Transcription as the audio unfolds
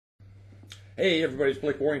Hey everybody, it's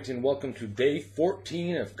Blake Warrington. Welcome to day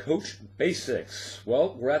 14 of Coach Basics.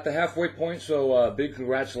 Well, we're at the halfway point, so big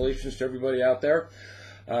congratulations to everybody out there.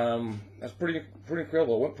 That's pretty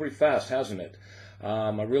incredible. It went pretty fast, hasn't it?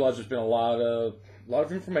 I realize there's been a lot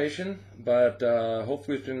of information, but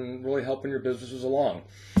hopefully it's been really helping your businesses along.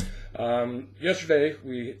 Yesterday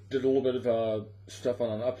we did a little bit of stuff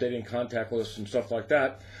on updating contact lists and stuff like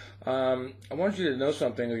that. I wanted you to know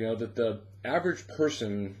something, that the average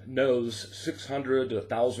person knows 600 to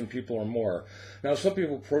 1,000 people or more. Now, some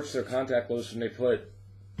people approach their contact list and they put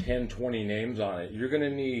 10, 20 names on it. You're going to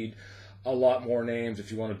need a lot more names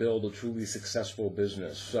if you want to build a truly successful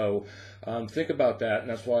business. So think about that, and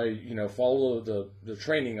that's why follow the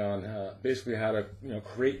training on basically how to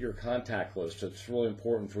create your contact list. It's really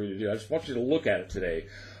important for you to do. I just want you to look at it today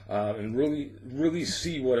and really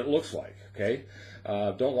see what it looks like. Okay,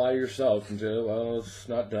 don't lie to yourself and say, well, it's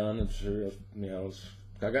not done.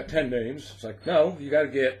 I got 10 names. It's like, no, you got to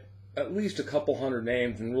get at least a couple hundred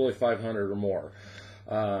names, and really 500 or more.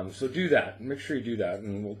 So do that. Make sure you do that,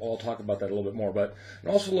 and I'll talk about that a little bit more. But and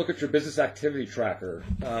also look at your business activity tracker.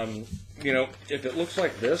 If it looks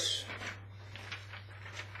like this,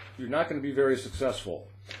 you're not going to be very successful.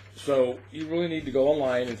 So you really need to go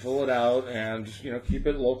online and fill it out, and keep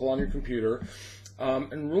it local on your computer,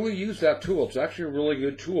 and really use that tool. It's actually a really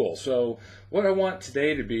good tool. So what I want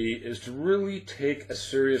today to be is to really take a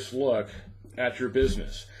serious look at your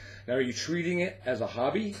business. Now, are you treating it as a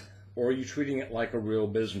hobby, or are you treating it like a real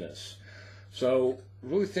business? So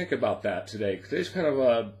really think about that today. Today's kind of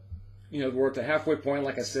we're at the halfway point,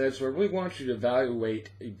 like I said, so I really want you to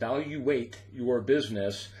evaluate your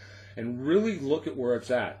business and really look at where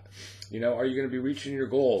it's at. Are you going to be reaching your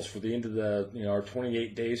goals for the end of our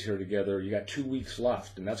 28 days here together? You got 2 weeks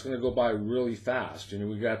left, and that's going to go by really fast.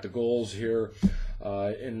 We got the goals here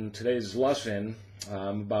in today's lesson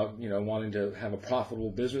about wanting to have a profitable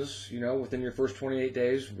business within your first 28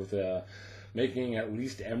 days, with making at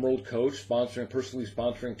least Emerald Coach, personally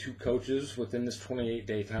sponsoring 2 coaches within this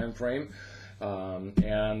 28-day time frame.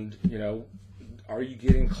 And are you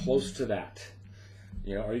getting close to that?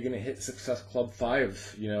 Are you going to hit Success Club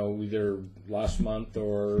 5, either last month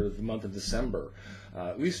or the month of December?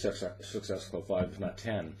 At least Success Club 5, if not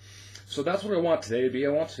 10. So that's what I want today to be. I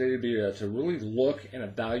want today to be to really look and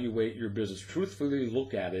evaluate your business. Truthfully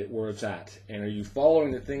look at it where it's at. And are you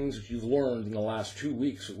following the things that you've learned in the last 2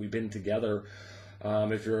 weeks that we've been together?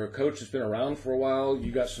 If you're a coach that's been around for a while,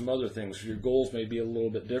 you got some other things. So your goals may be a little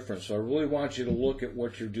bit different. So I really want you to look at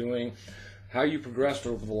what you're doing, how you progressed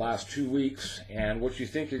over the last 2 weeks, and what you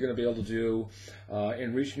think you're going to be able to do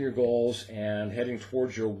in reaching your goals and heading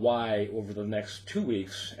towards your why over the next 2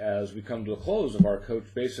 weeks as we come to a close of our Coach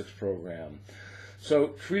Basics program. So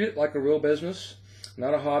treat it like a real business,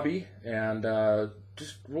 not a hobby, and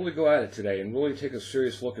just really go at it today and really take a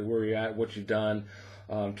serious look at where you're at, what you've done.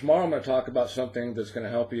 Tomorrow I'm going to talk about something that's going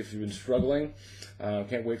to help you if you've been struggling.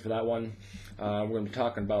 Can't wait for that one. We're going to be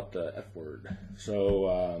talking about the F word.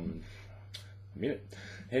 So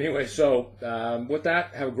anyway, so with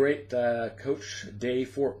that, have a great Coach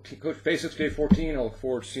Basics Day 14. I look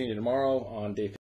forward to seeing you tomorrow on day 15.